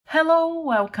Hello,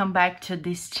 welcome back to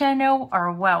this channel,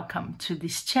 or welcome to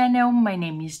this channel. My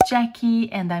name is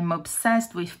Jackie and I'm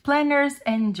obsessed with planners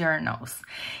and journals.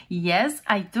 Yes,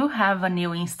 I do have a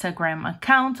new Instagram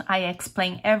account. I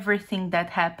explain everything that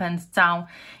happens down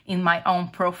in my own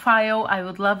profile. I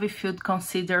would love if you'd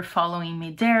consider following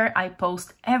me there. I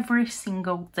post every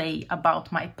single day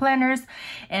about my planners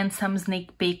and some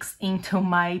sneak peeks into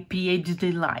my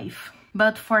PhD life.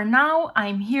 But for now,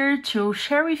 I'm here to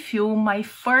share with you my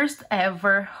first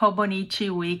ever Hobonichi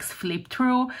weeks flip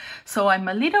through. So I'm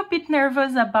a little bit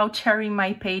nervous about sharing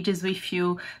my pages with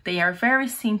you. They are very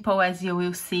simple, as you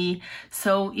will see.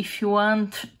 So if you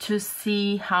want to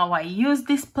see how I use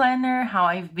this planner, how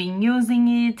I've been using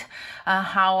it,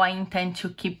 how I intend to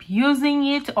keep using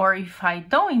it, or if I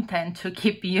don't intend to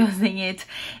keep using it,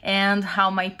 and how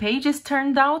my pages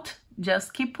turned out,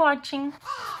 just keep watching.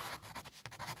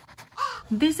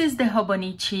 This is the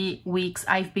Hobonichi weeks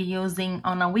I've been using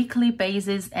on a weekly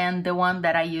basis and the one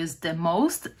that I use the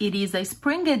most. It is a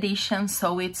spring edition,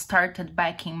 so it started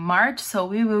back in March, so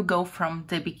we will go from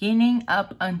the beginning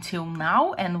up until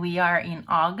now, and we are in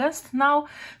August now.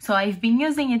 So I've been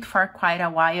using it for quite a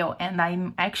while and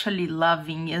I'm actually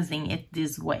loving using it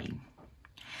this way.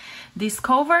 This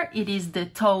cover, it is the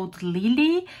Toad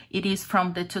Lily. It is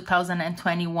from the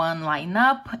 2021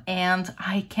 lineup and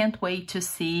I can't wait to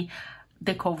see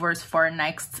the covers for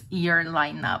next year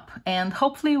lineup, and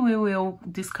hopefully we will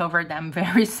discover them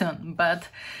very soon. But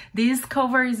this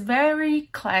cover is very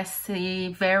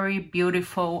classy, very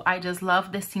beautiful. I just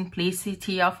love the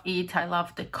simplicity of it. I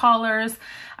love the colors,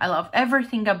 I love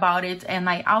everything about it, and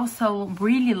I also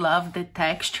really love the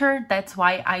texture. That's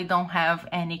why I don't have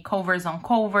any covers on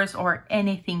covers or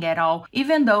anything at all,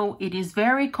 even though it is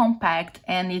very compact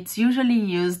and it's usually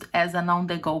used as an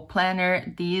on-the-go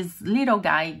planner. This little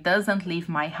guy doesn't leave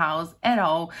my house at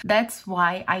all. That's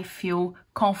why I feel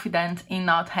confident in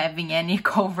not having any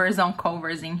covers on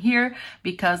covers in here,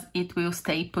 because it will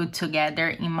stay put together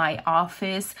in my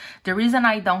office. The reason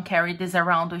I don't carry this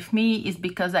around with me is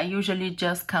because I usually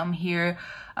just come here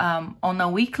on a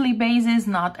weekly basis,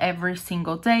 not every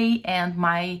single day, and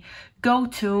my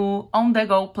go-to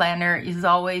on-the-go planner is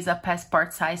always a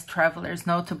passport-sized traveler's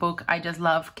notebook. I just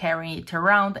love carrying it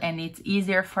around and it's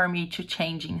easier for me to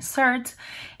change inserts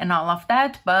and all of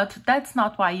that, but that's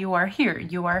not why you are here.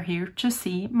 You are here to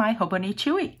see my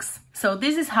Hobonichi weeks. So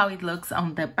this is how it looks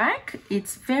on the back.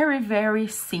 It's very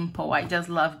simple. I just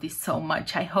love this so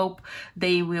much. I hope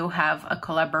they will have a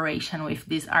collaboration with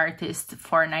this artist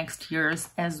for next year's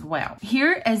as well.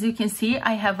 Here, as you can see,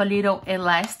 I have a little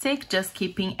elastic just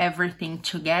keeping everything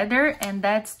together, and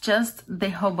that's just the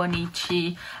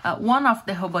Hobonichi, one of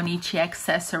the Hobonichi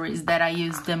accessories that I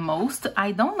use the most.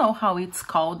 I don't know how it's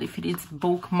called, if it is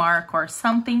bookmark or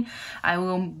something. I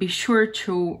will be sure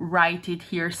to write it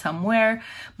here somewhere,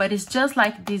 but it's just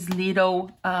like this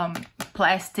little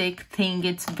plastic thing.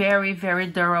 It's very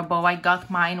durable. I got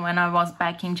mine when I was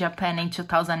back in Japan in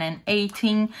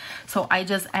 2018, so I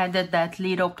just added that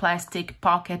little plastic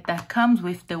pocket that comes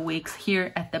with the wicks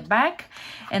here at the back,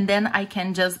 and then I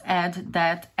can just add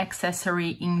that accessory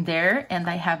in there. And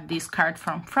I have this card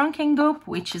from Frankengoop,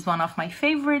 which is one of my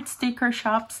favorite sticker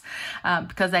shops,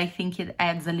 because I think it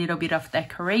adds a little bit of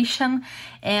decoration.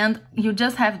 And you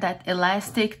just have that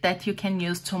elastic that you can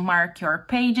use to mark your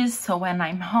pages. So when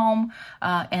I'm home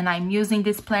and I'm using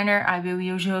this planner, I will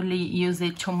usually use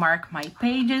it to mark my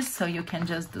pages. So you can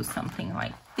just do something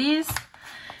like this,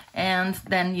 and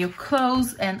then you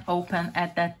close and open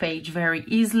at that page very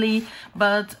easily.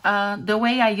 But the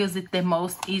way I use it the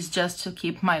most is just to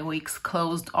keep my wicks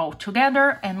closed all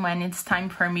together, and when it's time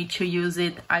for me to use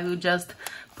it, I will just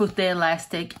put the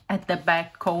elastic at the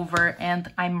back cover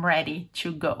and I'm ready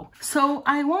to go. So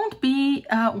I won't be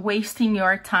wasting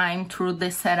your time through the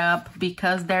setup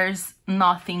because there's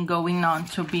nothing going on,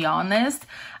 to be honest.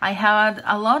 I had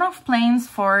a lot of plans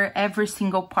for every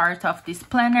single part of this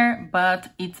planner, but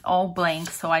it's all blank,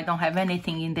 so I don't have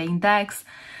anything in the index.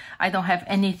 I don't have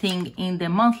anything in the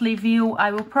monthly view. I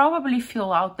will probably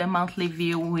fill out the monthly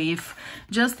view with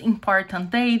just important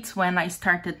dates, when I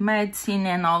started medicine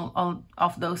and all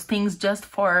of those things, just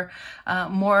for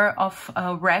more of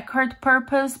a record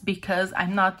purpose, because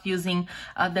I'm not using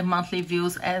the monthly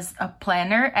views as a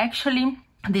planner. Actually,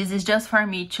 this is just for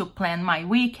me to plan my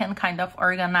week and kind of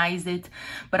organize it,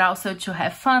 but also to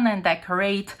have fun and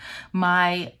decorate.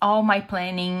 All my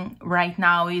planning right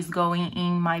now is going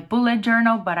in my bullet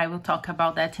journal, but I will talk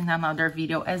about that in another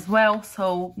video as well.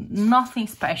 So nothing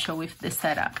special with the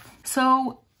setup.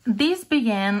 So this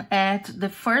began at the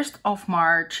 1st of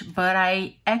March, but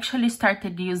I actually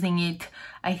started using it,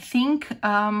 I think,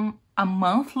 a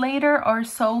month later or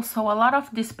so. So a lot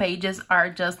of these pages are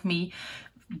just me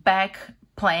back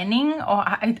planning, or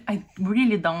I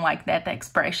really don't like that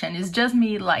expression. It's just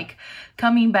me like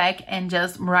coming back and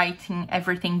just writing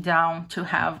everything down to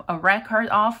have a record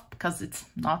of, because it's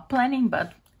not planning,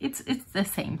 but it's the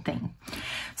same thing.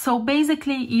 So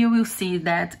basically you will see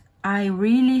that I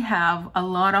really have a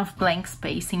lot of blank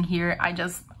space in here.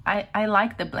 I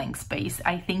like the blank space.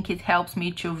 I think it helps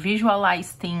me to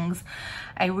visualize things.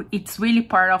 It's really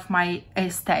part of my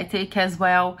aesthetic as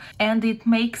well, and it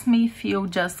makes me feel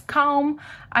just calm.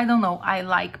 I don't know, I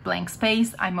like blank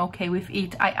space. I'm okay with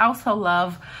it. I also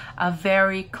love a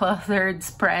very cluttered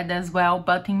spread as well,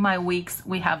 but in my weeks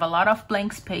we have a lot of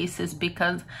blank spaces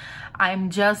because I'm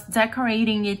just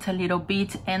decorating it a little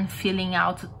bit and filling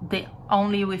out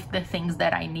only with the things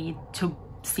that I need to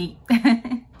see.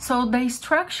 So the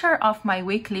structure of my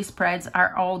weekly spreads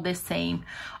are all the same.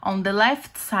 On the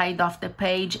left side of the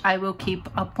page, I will keep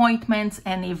appointments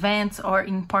and events or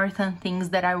important things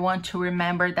that I want to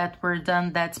remember that were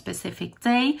done that specific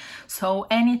day. So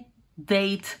any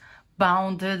date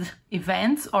bounded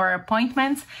events or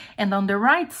appointments. And on the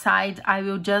right side, I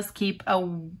will just keep a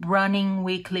running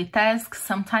weekly task.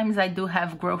 Sometimes I do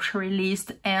have grocery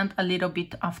list and a little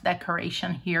bit of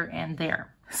decoration here and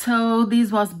there. So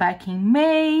this was back in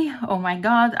May. Oh my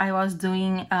God, I was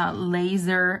doing a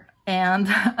laser and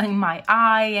in my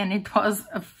eye, and it was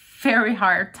a very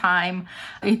hard time.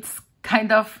 It's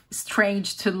kind of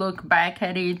strange to look back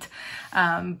at it,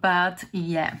 but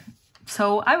yeah.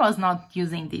 So I was not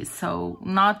using this, so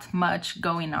not much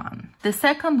going on. The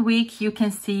second week, you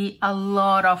can see a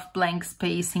lot of blank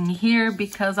space in here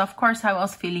because of course I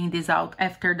was filling this out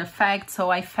after the fact, so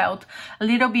I felt a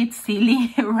little bit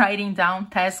silly writing down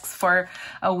tasks for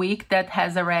a week that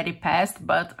has already passed,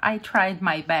 but I tried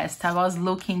my best. I was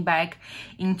looking back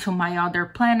into my other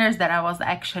planners that I was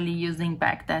actually using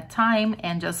back that time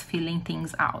and just filling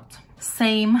things out.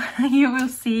 Same, you will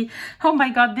see. Oh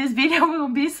my God, this video will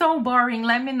be so boring.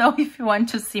 Let me know if you want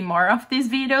to see more of these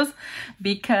videos,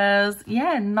 because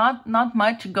yeah, not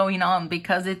much going on,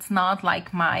 because it's not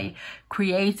like my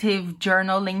creative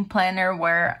journaling planner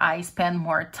where I spend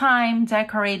more time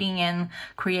decorating and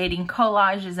creating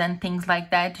collages and things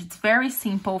like that. It's very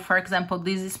simple. For example,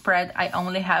 this spread, I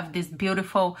only have this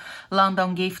beautiful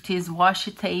London Gifties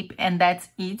washi tape, and that's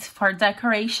it for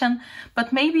decoration,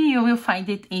 but maybe you will find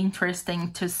it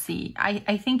interesting to see.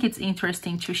 I think it's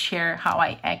interesting to share how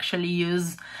I actually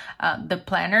use the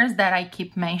planners that I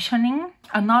keep mentioning.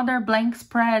 Another blank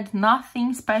spread,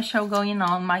 nothing special going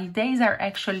on. My days are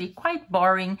actually quite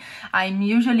boring. I'm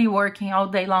usually working all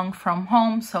day long from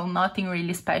home, so nothing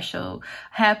really special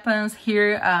happens.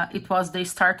 Here it was the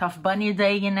start of Bunny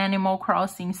Day in Animal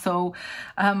Crossing, so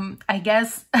I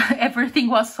guess everything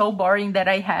was so boring that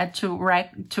I had to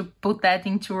put that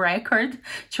into record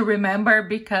to remember,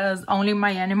 because only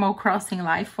my Animal Crossing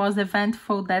life was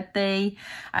eventful that day.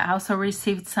 I also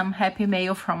received some happy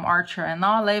mail from Archer and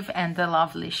Olive and the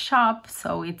lovely shop,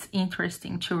 so it's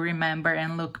interesting to remember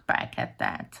and look back at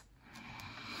that.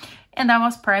 And I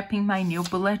was prepping my new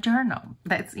bullet journal.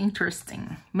 That's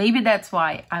interesting. Maybe that's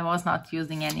why I was not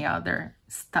using any other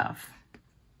stuff.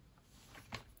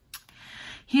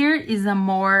 Here is a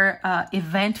more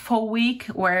eventful week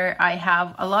where I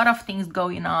have a lot of things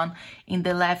going on in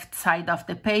the left side of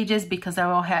the pages, because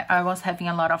I was having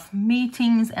a lot of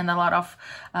meetings and a lot of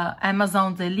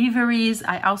Amazon deliveries.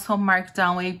 I also marked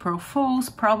down April Fools,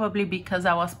 probably because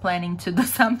I was planning to do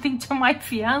something to my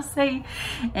fiance.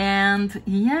 And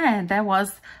yeah, that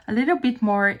was a little bit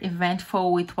more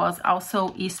eventful. It was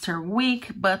also Easter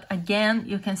week, but again,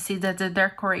 you can see that the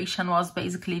decoration was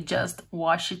basically just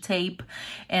washi tape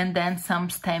and then some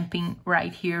stamping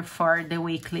right here for the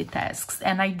weekly tasks.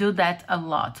 And I do that a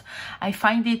lot. I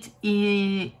find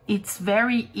it's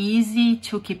very easy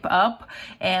to keep up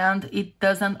and it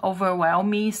doesn't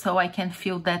overwhelm me, so I can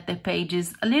feel that the page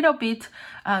is a little bit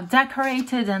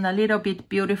decorated and a little bit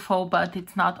beautiful, but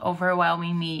it's not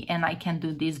overwhelming me, and I can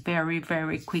do this very,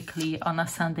 very quickly on a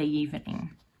Sunday evening.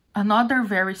 Another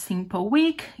very simple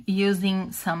week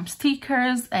using some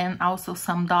stickers and also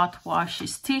some dot washi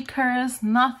stickers.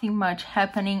 Nothing much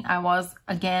happening. I was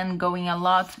again going a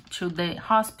lot to the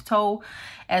hospital,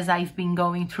 as I've been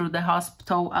going through the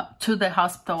hospital to the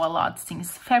hospital a lot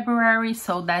since February,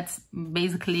 so that's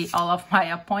basically all of my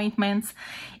appointments.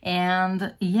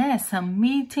 And yeah, some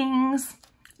meetings.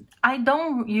 I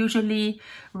don't usually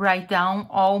write down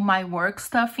all my work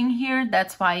stuff in here.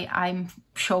 That's why I'm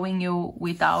showing you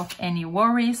without any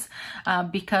worries,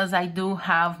 because I do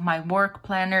have my work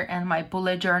planner and my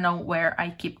bullet journal where I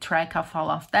keep track of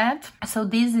all of that. So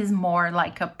this is more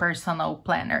like a personal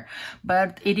planner,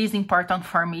 but it is important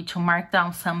for me to mark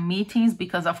down some meetings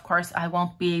because of course I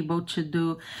won't be able to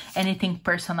do anything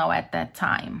personal at that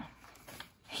time.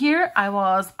 Here I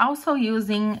was also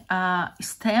using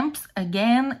stamps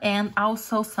again, and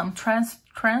also some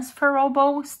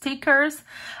transferable stickers.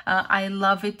 I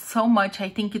love it so much. I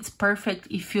think it's perfect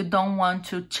if you don't want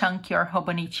to chunk your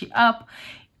Hobonichi up.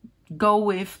 Go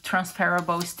with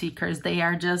transferable stickers. They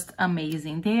are just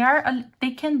amazing.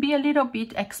 They can be a little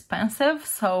bit expensive,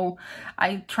 so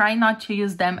I try not to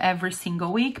use them every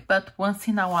single week, but once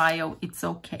in a while it's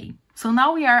okay. So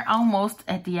now we are almost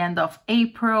at the end of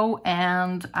April,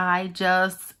 and I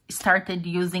just started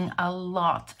using a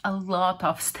lot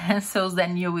of stencils,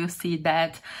 and you will see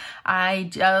that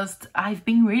I've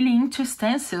been really into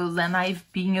stencils, and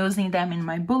I've been using them in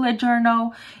my bullet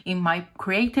journal, in my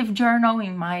creative journal,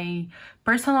 in my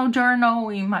personal journal,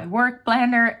 in my work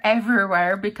planner,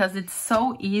 everywhere, because it's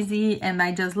so easy and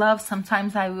I just love.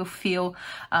 Sometimes I will fill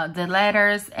the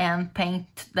letters and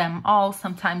paint them all.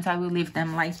 Sometimes I will leave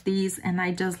them like this, and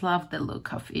I just love the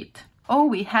look of it. Oh,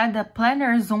 we had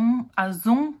a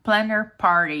Zoom planner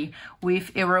party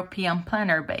with European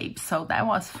Planner Babes, so that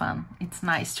was fun. It's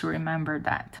nice to remember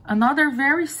that. Another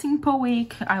very simple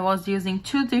week. I was using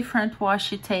 2 different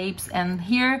washi tapes, and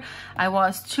here I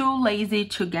was too lazy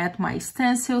to get my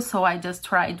stencil, so I just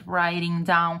tried writing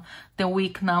down the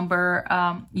week number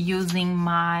using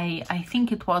my, I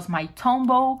think it was my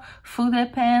Tombow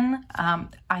Fude pen.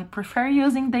 I prefer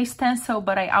using the stencil,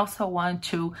 but I also want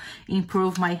to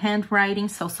improve my handwriting,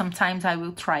 so sometimes I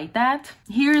will try that.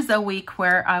 Here's a week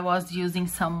where I was using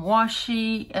some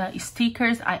washi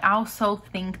stickers. I also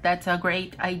think that's a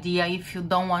great idea if you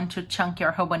don't want to chunk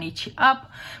your Hobonichi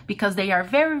up, because they are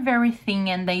very thin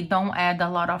and they don't add a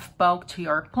lot of bulk to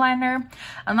your planner.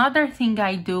 Another thing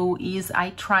I do is I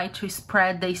try to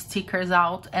spread the stickers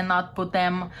out and not put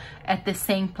them at the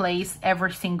same place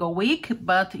every single week,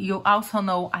 but you also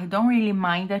know I don't really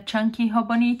mind a chunky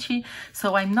Hobonichi,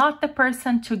 so I'm not the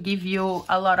person to give you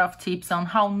a lot of tips on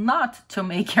how not to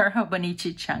make your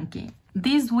Hobonichi chunky.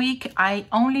 This week I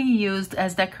only used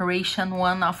as decoration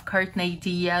one of Courtney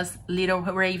Diaz's Little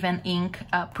Raven ink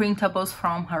printables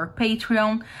from her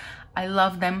Patreon. I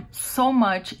love them so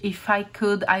much. If I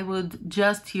could, I would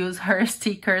just use her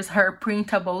stickers, her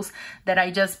printables that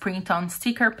I just print on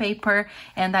sticker paper,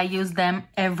 and I use them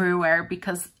everywhere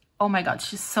because, oh my god,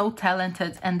 she's so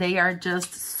talented and they are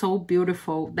just so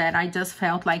beautiful that I just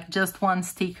felt like just one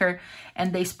sticker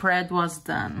and the spread was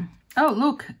done. Oh,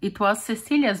 look, it was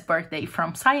Cecilia's birthday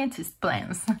from Scientist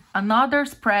Plans. Another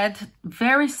spread,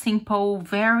 very simple,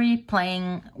 very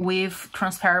plain, with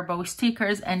transferable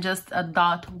stickers and just a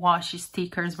dot washi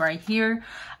stickers right here.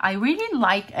 I really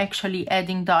like actually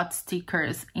adding dot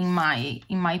stickers in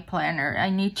my planner. I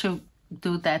need to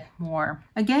do that more.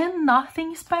 Again,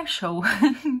 nothing special.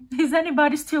 Is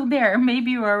anybody still there?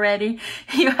 Maybe you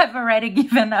have already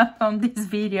given up on this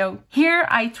video. Here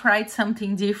I tried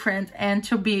something different, and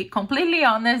to be completely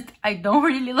honest, I don't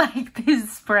really like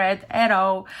this spread at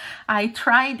all. I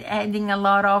tried adding a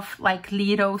lot of like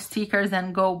little stickers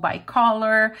and go by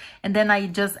color, and then I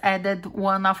just added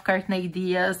one of Courtney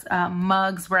Diaz's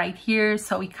mugs right here,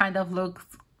 so it kind of looks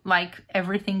like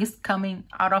everything is coming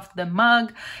out of the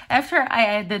mug. After I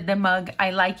added the mug,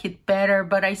 I like it better,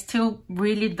 but I still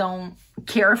really don't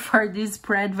care for this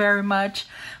spread very much.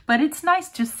 But it's nice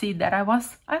to see that I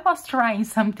was trying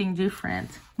something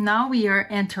different. Now we are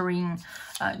entering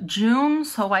June,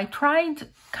 so I tried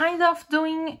kind of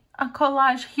doing a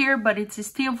collage here, but it's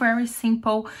still very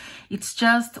simple. It's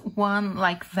just one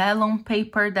like vellum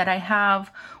paper that I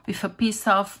have with a piece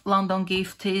of London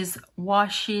Gifties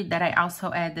washi that I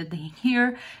also added in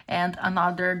here, and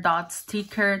another dot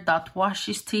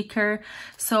washi sticker.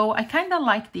 So I kind of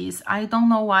like this. I don't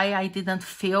know why I didn't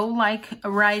feel like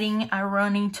writing a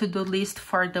running to-do list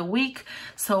for the week,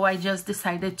 so I just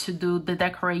decided to do the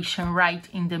decoration right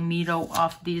in the middle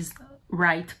of this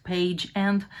right page,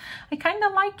 and I kind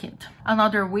of like it.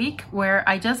 Another week where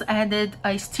I just added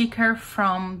a sticker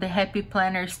from the Happy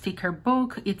Planner sticker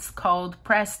book. It's called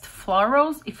Pressed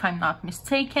Florals, if I'm not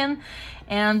mistaken,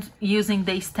 and using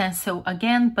the stencil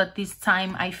again, but this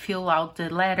time I fill out the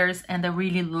letters, and I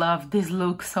really love this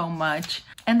look so much.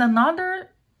 And another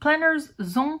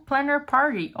Zoom planner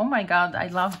party. Oh my god, I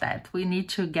love that. We need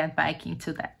to get back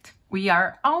into that. We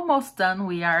are almost done.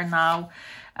 We are now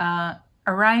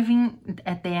arriving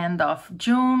at the end of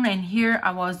June, and here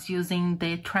I was using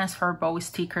the transferable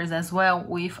stickers as well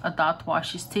with a dot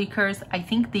washi stickers. I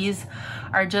think these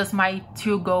are just my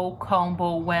to-go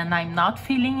combo when I'm not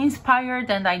feeling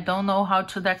inspired and I don't know how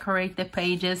to decorate the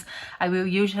pages. I will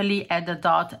usually add a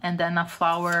dot and then a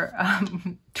flower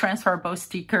transferable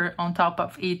sticker on top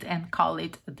of it and call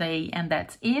it a day, and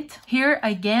that's it. Here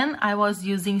again I was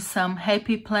using some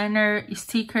happy planner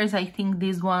stickers. I think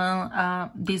these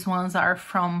ones are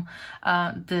from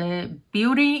the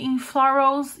Beauty in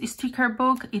Florals sticker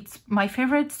book. It's my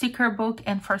favorite sticker book,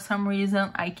 and for some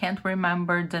reason I can't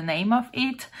remember the name of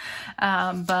it,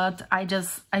 but I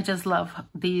just love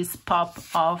this pop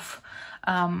of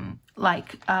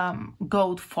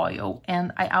gold foil,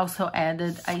 and I also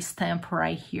added a stamp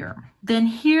right here. Then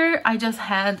here I just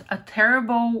had a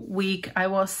terrible week. I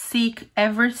was sick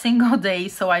every single day,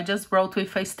 so I just wrote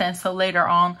with a stencil later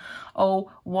on,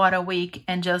 oh what a week,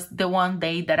 and just the one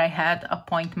day that I had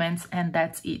appointments, and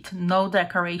that's it. No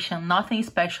decoration, nothing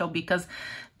special, because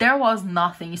there was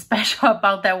nothing special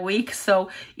about that week, so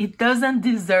it doesn't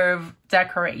deserve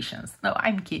decorations. No,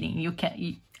 I'm kidding.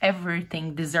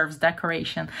 Everything deserves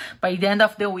decoration. By the end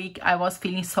of the week, I was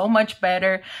feeling so much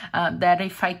better that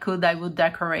if I could, I would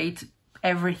decorate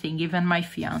everything, even my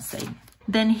fiance.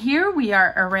 Then here we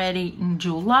are already in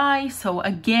July, so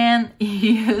again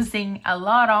using a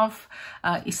lot of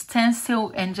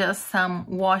stencil and just some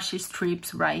washi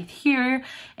strips right here,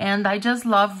 and I just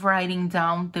love writing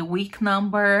down the week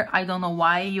number. I don't know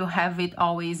why you have it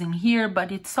always in here,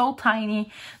 but it's so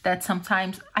tiny that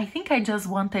sometimes I think I just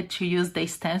wanted to use the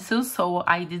stencil, so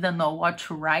I didn't know what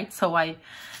to write, so I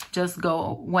just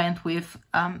went with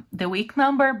the week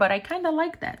number, but I kind of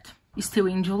like that. Still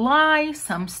in July,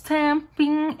 some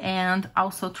stamping and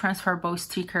also transferable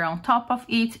sticker on top of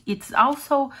it. It's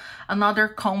also another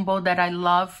combo that I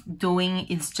love doing.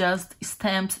 It's just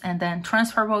stamps and then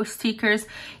transferable stickers.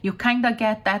 You kind of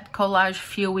get that collage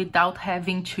feel without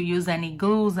having to use any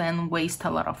glues and waste a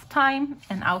lot of time,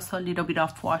 and also a little bit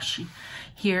of washi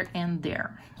here and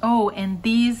there. Oh, and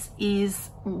this is,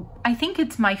 I think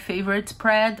it's my favorite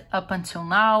spread up until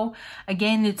now.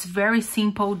 Again, it's very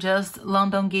simple, just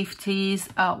London Gifties,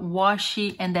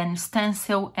 washi, and then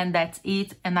stencil, and that's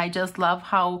it. And I just love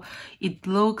how it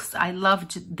looks. I love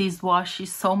this washi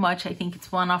so much. I think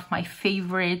it's one of my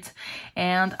favorites,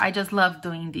 and I just love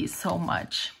doing this so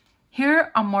much.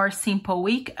 Here, a more simple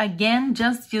week, again,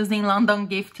 just using London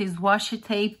Gifties washi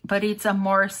tape, but it's a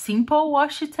more simple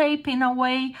washi tape in a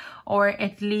way, or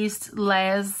at least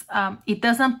less, it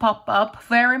doesn't pop up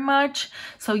very much.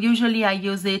 So usually I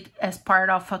use it as part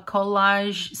of a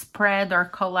collage spread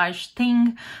or collage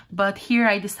thing, but here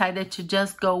I decided to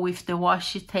just go with the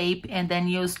washi tape and then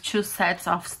use 2 sets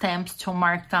of stamps to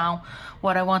mark down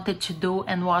what I wanted to do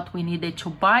and what we needed to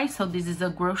buy. So this is a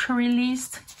grocery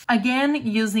list. Again,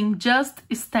 using just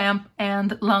stamp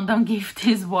and London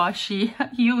Gifties washi.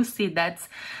 You see, that's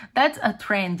a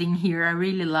trend in here. I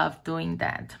really love doing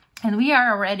that. And we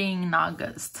are already in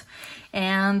August.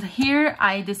 And here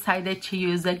I decided to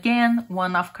use again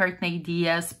one of Courtney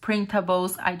Diaz's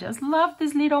printables. I just love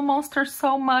this little monster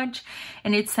so much,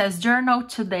 and it says journal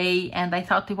today, and I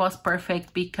thought it was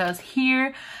perfect because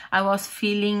here I was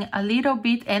feeling a little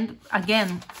bit, and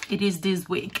again it is this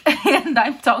week and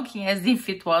I'm talking as if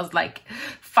it was like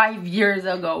 5 years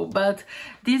ago, but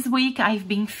this week I've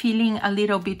been feeling a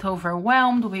little bit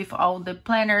overwhelmed with all the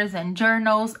planners and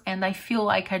journals, and I feel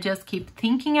like I just keep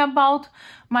thinking about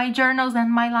my journals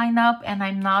and my lineup, and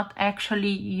I'm not actually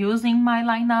using my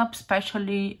lineup,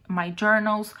 especially my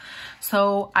journals.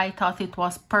 So I thought it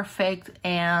was perfect,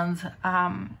 and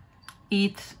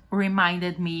it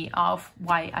reminded me of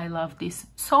why I love this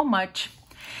so much.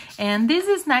 And this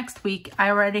is next week. I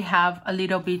already have a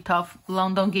little bit of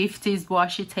London Gifties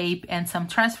washi tape and some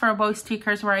transferable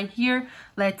stickers right here.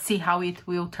 Let's see how it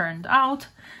will turn out.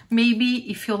 Maybe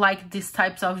if you like these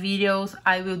types of videos,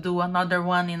 I will do another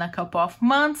one in a couple of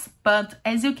months. But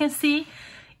as you can see,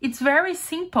 it's very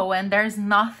simple and there's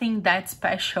nothing that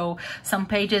special. Some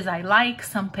pages I like,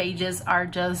 some pages are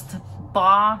just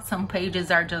blah, some pages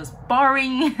are just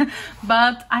boring.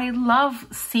 But I love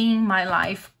seeing my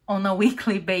life on a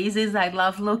weekly basis. I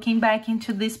love looking back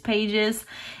into these pages,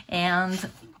 and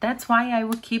that's why I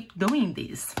will keep doing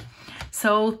this.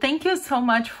 So thank you so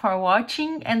much for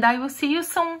watching, and I will see you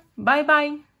soon. Bye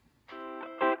bye.